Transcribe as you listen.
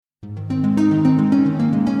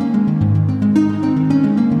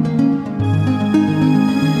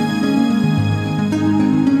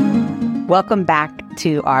Welcome back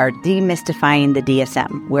to our Demystifying the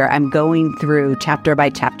DSM, where I'm going through chapter by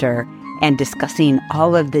chapter and discussing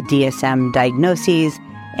all of the DSM diagnoses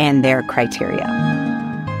and their criteria.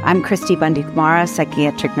 I'm Christy Bundy-Kumara,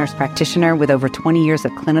 psychiatric nurse practitioner with over 20 years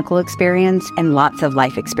of clinical experience and lots of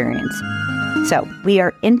life experience. So we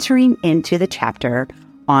are entering into the chapter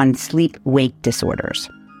on sleep-wake disorders.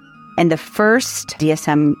 And the first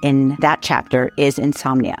DSM in that chapter is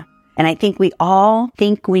insomnia. And I think we all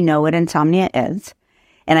think we know what insomnia is.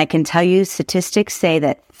 And I can tell you statistics say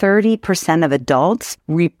that 30% of adults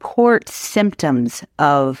report symptoms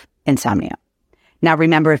of insomnia. Now,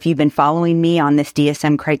 remember, if you've been following me on this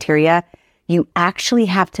DSM criteria, you actually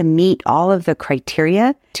have to meet all of the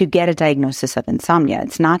criteria to get a diagnosis of insomnia.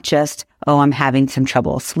 It's not just, oh, I'm having some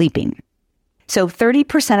trouble sleeping. So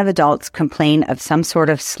 30% of adults complain of some sort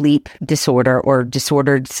of sleep disorder or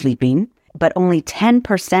disordered sleeping, but only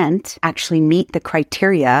 10% actually meet the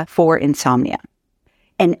criteria for insomnia.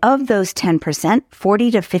 And of those 10%,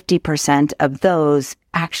 40 to 50% of those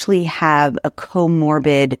actually have a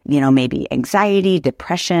comorbid, maybe anxiety,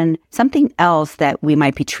 depression, something else that we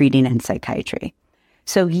might be treating in psychiatry.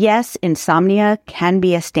 So yes, insomnia can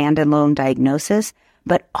be a standalone diagnosis,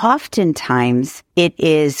 but oftentimes it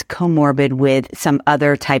is comorbid with some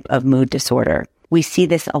other type of mood disorder. We see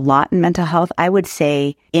this a lot in mental health. I would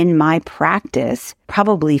say in my practice,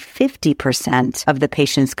 probably 50% of the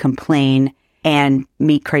patients complain and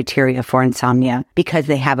meet criteria for insomnia because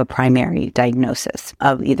they have a primary diagnosis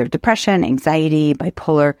of either depression, anxiety,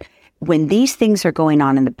 bipolar. When these things are going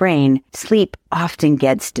on in the brain, sleep often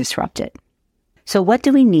gets disrupted. So what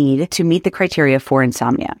do we need to meet the criteria for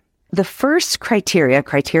insomnia? The first criteria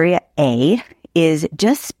A, is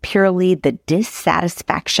just purely the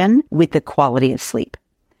dissatisfaction with the quality of sleep.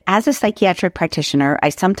 As a psychiatric practitioner, I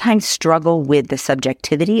sometimes struggle with the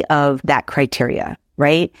subjectivity of that criteria,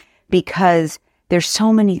 right? Because there's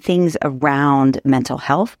so many things around mental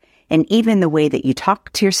health, and even the way that you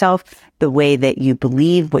talk to yourself, the way that you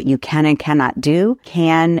believe what you can and cannot do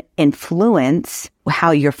can influence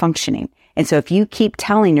how you're functioning. And so if you keep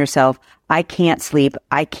telling yourself, I can't sleep,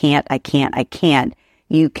 I can't,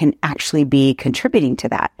 you can actually be contributing to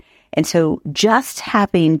that. And so just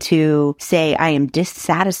having to say, I am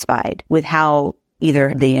dissatisfied with how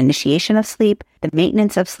either the initiation of sleep, the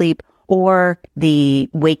maintenance of sleep, or the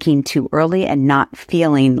waking too early and not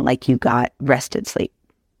feeling like you got rested sleep.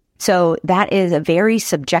 So that is a very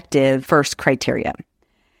subjective first criteria.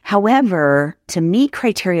 However, to meet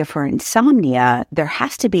criteria for insomnia, there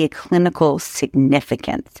has to be a clinical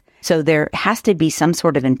significance. So there has to be some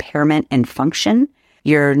sort of impairment in function.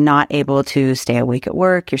 You're not able to stay awake at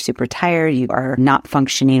work. You're super tired. You are not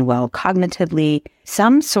functioning well cognitively.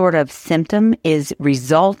 Some sort of symptom is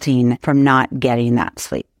resulting from not getting that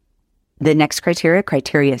sleep. The next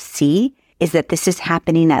criteria C, is that this is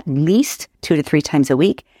happening at least 2 to 3 times a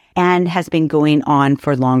week and has been going on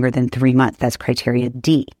for longer than 3 months. That's criteria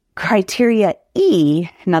D. Criteria E,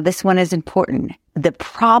 now this one is important. The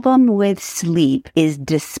problem with sleep is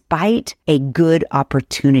despite a good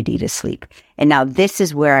opportunity to sleep. And now this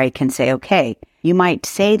is where I can say, okay, you might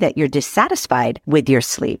say that you're dissatisfied with your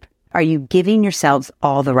sleep. Are you giving yourselves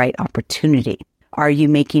all the right opportunity? Are you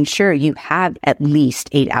making sure you have at least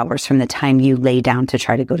 8 hours from the time you lay down to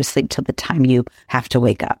try to go to sleep till the time you have to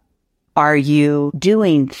wake up? Are you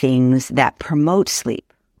doing things that promote sleep?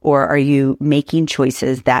 Or are you making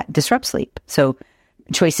choices that disrupt sleep? So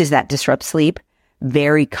choices that disrupt sleep,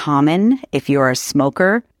 very common if you're a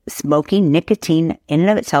smoker. Smoking, nicotine in and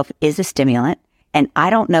of itself is a stimulant. And I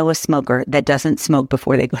don't know a smoker that doesn't smoke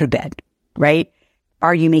before they go to bed, right?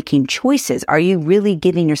 Are you making choices? Are you really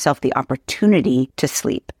giving yourself the opportunity to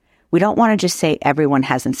sleep? We don't want to just say everyone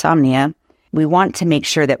has insomnia. We want to make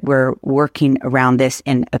sure that we're working around this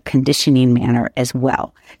in a conditioning manner as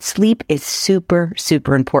well. Sleep is super,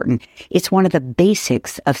 super important. It's one of the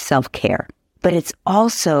basics of self-care, but it's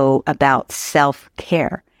also about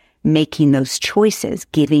self-care, making those choices,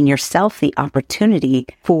 giving yourself the opportunity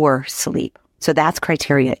for sleep. So that's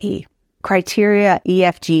criteria E. Criteria E,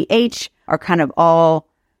 F, G, H are kind of all,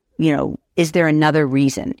 is there another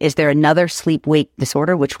reason? Is there another sleep-wake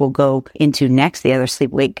disorder, which we'll go into next, the other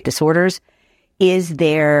sleep-wake disorders? Is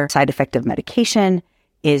there side effect of medication?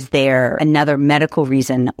 Is there another medical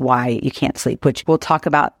reason why you can't sleep? Which we'll talk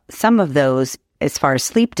about some of those as far as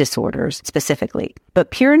sleep disorders specifically. But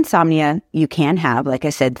pure insomnia, you can have, like I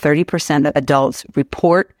said, 30% of adults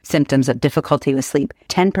report symptoms of difficulty with sleep.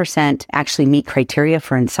 10% actually meet criteria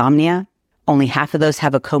for insomnia. Only half of those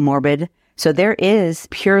have a comorbid. So there is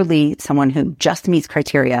purely someone who just meets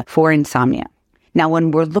criteria for insomnia. Now,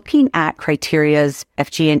 when we're looking at criterias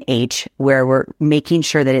F, G, and H, where we're making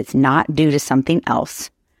sure that it's not due to something else,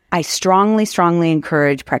 I strongly, strongly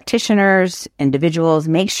encourage practitioners, individuals,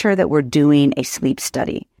 make sure that we're doing a sleep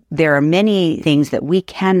study. There are many things that we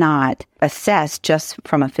cannot assess just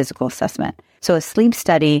from a physical assessment. So a sleep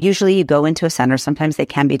study, usually you go into a center. Sometimes they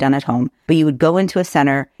can be done at home, but you would go into a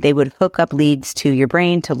center. They would hook up leads to your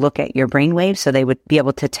brain to look at your brain waves. So they would be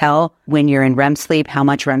able to tell when you're in REM sleep, how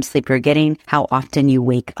much REM sleep you're getting, how often you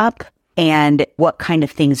wake up, and what kind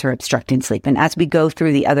of things are obstructing sleep. And as we go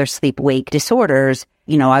through the other sleep-wake disorders,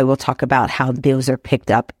 I will talk about how those are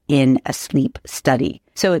picked up in a sleep study.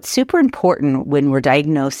 So it's super important when we're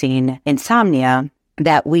diagnosing insomnia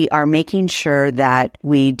that we are making sure that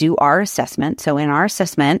we do our assessment. So in our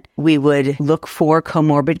assessment, we would look for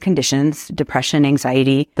comorbid conditions, depression,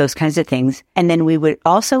 anxiety, those kinds of things. And then we would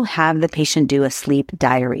also have the patient do a sleep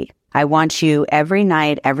diary. I want you every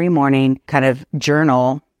night, every morning, kind of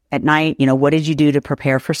journal at night, what did you do to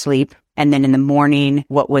prepare for sleep? And then in the morning,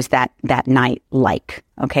 what was that night like?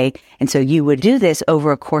 Okay. And so you would do this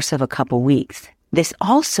over a course of a couple weeks. This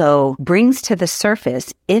also brings to the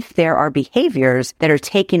surface if there are behaviors that are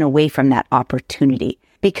taken away from that opportunity,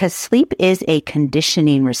 because sleep is a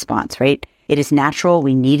conditioning response, right? It is natural.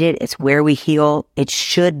 We need it. It's where we heal. It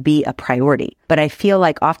should be a priority. But I feel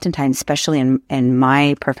like oftentimes, especially in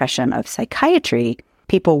my profession of psychiatry,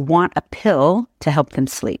 people want a pill to help them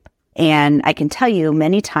sleep. And I can tell you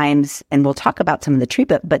many times, and we'll talk about some of the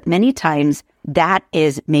treatment, but many times that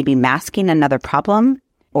is maybe masking another problem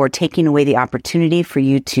or taking away the opportunity for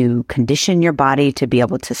you to condition your body to be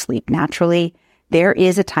able to sleep naturally. There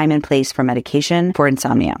is a time and place for medication for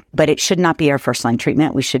insomnia, but it should not be our first-line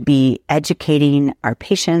treatment. We should be educating our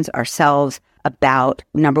patients, ourselves, about,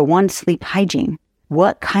 number one, sleep hygiene.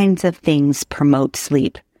 What kinds of things promote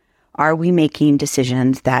sleep? Are we making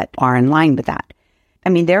decisions that are in line with that? I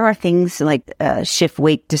mean, there are things like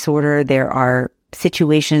shift-wake disorder. There are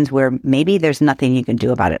situations where maybe there's nothing you can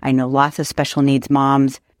do about it. I know lots of special needs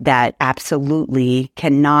moms that absolutely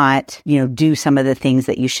cannot, do some of the things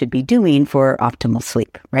that you should be doing for optimal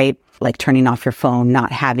sleep, right? Like turning off your phone,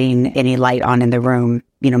 not having any light on in the room,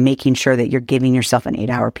 making sure that you're giving yourself an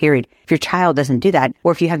 8-hour period. If your child doesn't do that,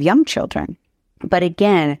 or if you have young children. But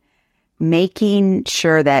again, making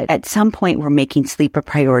sure that at some point we're making sleep a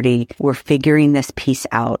priority, we're figuring this piece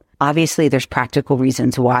out. Obviously, there's practical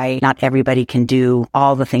reasons why not everybody can do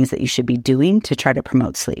all the things that you should be doing to try to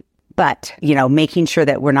promote sleep. But, making sure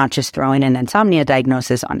that we're not just throwing an insomnia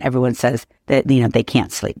diagnosis on everyone says that, they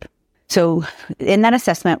can't sleep. So in that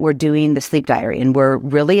assessment, we're doing the sleep diary, and we're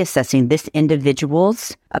really assessing this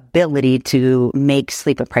individual's ability to make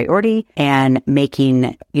sleep a priority and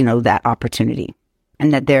making, that opportunity.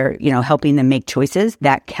 And that they're, helping them make choices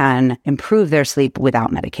that can improve their sleep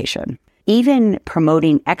without medication. Even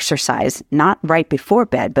promoting exercise, not right before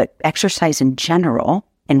bed, but exercise in general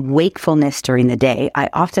and wakefulness during the day. I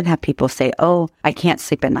often have people say, oh, I can't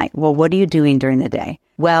sleep at night. Well, what are you doing during the day?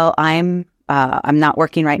 Well, I'm not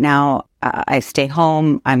working right now. I stay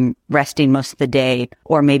home. I'm resting most of the day.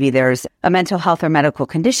 Or maybe there's a mental health or medical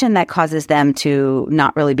condition that causes them to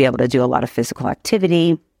not really be able to do a lot of physical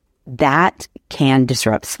activity. That can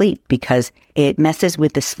disrupt sleep because it messes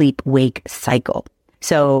with the sleep-wake cycle.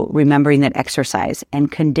 So remembering that exercise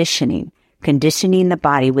and conditioning the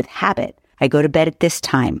body with habit. I go to bed at this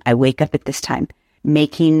time. I wake up at this time.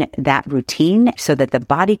 Making that routine so that the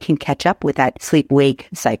body can catch up with that sleep-wake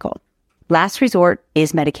cycle. Last resort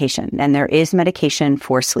is medication, and there is medication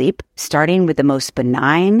for sleep. Starting with the most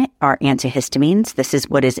benign are antihistamines. This is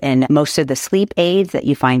what is in most of the sleep aids that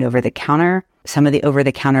you find over the counter. Some of the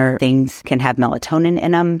over-the-counter things can have melatonin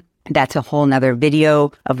in them. That's a whole nother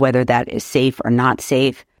video of whether that is safe or not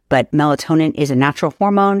safe. But melatonin is a natural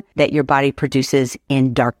hormone that your body produces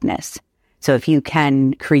in darkness. So if you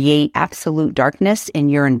can create absolute darkness in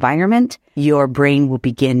your environment, your brain will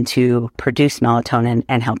begin to produce melatonin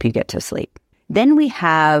and help you get to sleep. Then we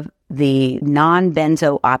have the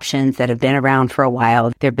non-benzo options that have been around for a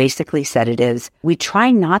while. They're basically sedatives. We try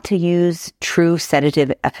not to use true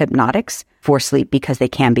sedative hypnotics for sleep because they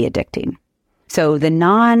can be addicting. So the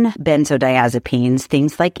non-benzodiazepines,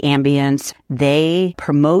 things like Ambience, they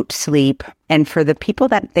promote sleep. And for the people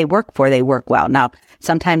that they work for, they work well. Now,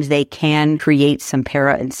 sometimes they can create some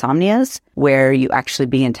para-insomnias where you actually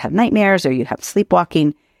begin to have nightmares or you have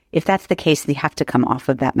sleepwalking. If that's the case, you have to come off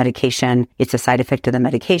of that medication. It's a side effect of the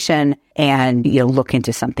medication, and you'll look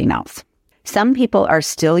into something else. Some people are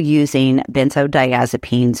still using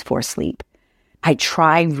benzodiazepines for sleep. I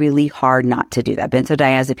try really hard not to do that.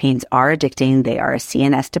 Benzodiazepines are addicting. They are a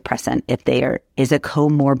CNS depressant. If there is a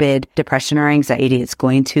comorbid depression or anxiety, it's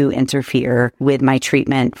going to interfere with my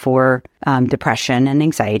treatment for depression and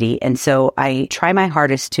anxiety. And so I try my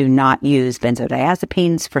hardest to not use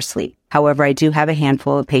benzodiazepines for sleep. However, I do have a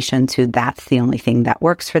handful of patients who that's the only thing that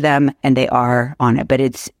works for them, and they are on it. But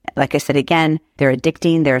it's, like I said, again, they're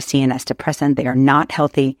addicting. They're a CNS depressant. They are not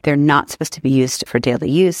healthy. They're not supposed to be used for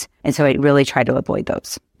daily use. And so I really try to avoid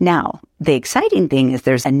those. Now, the exciting thing is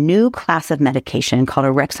there's a new class of medication called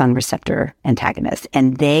orexin receptor antagonists,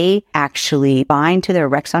 and they actually bind to the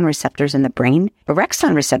orexin receptors in the brain.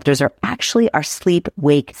 Orexin receptors are actually our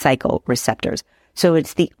sleep-wake cycle receptors. So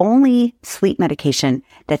it's the only sleep medication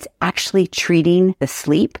that's actually treating the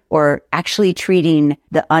sleep or actually treating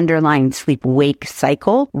the underlying sleep-wake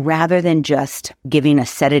cycle rather than just giving a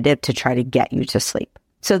sedative to try to get you to sleep.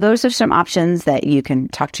 So those are some options that you can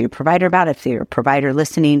talk to your provider about if you're a provider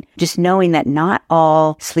listening, just knowing that not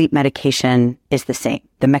all sleep medication is the same.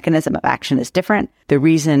 The mechanism of action is different. The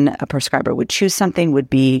reason a prescriber would choose something would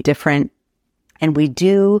be different. And we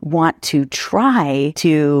do want to try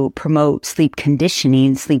to promote sleep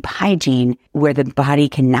conditioning, sleep hygiene, where the body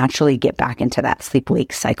can naturally get back into that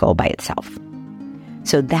sleep-wake cycle by itself.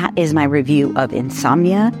 So that is my review of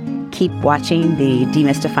Insomnia. Keep watching the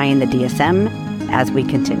Demystifying the DSM as we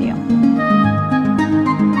continue.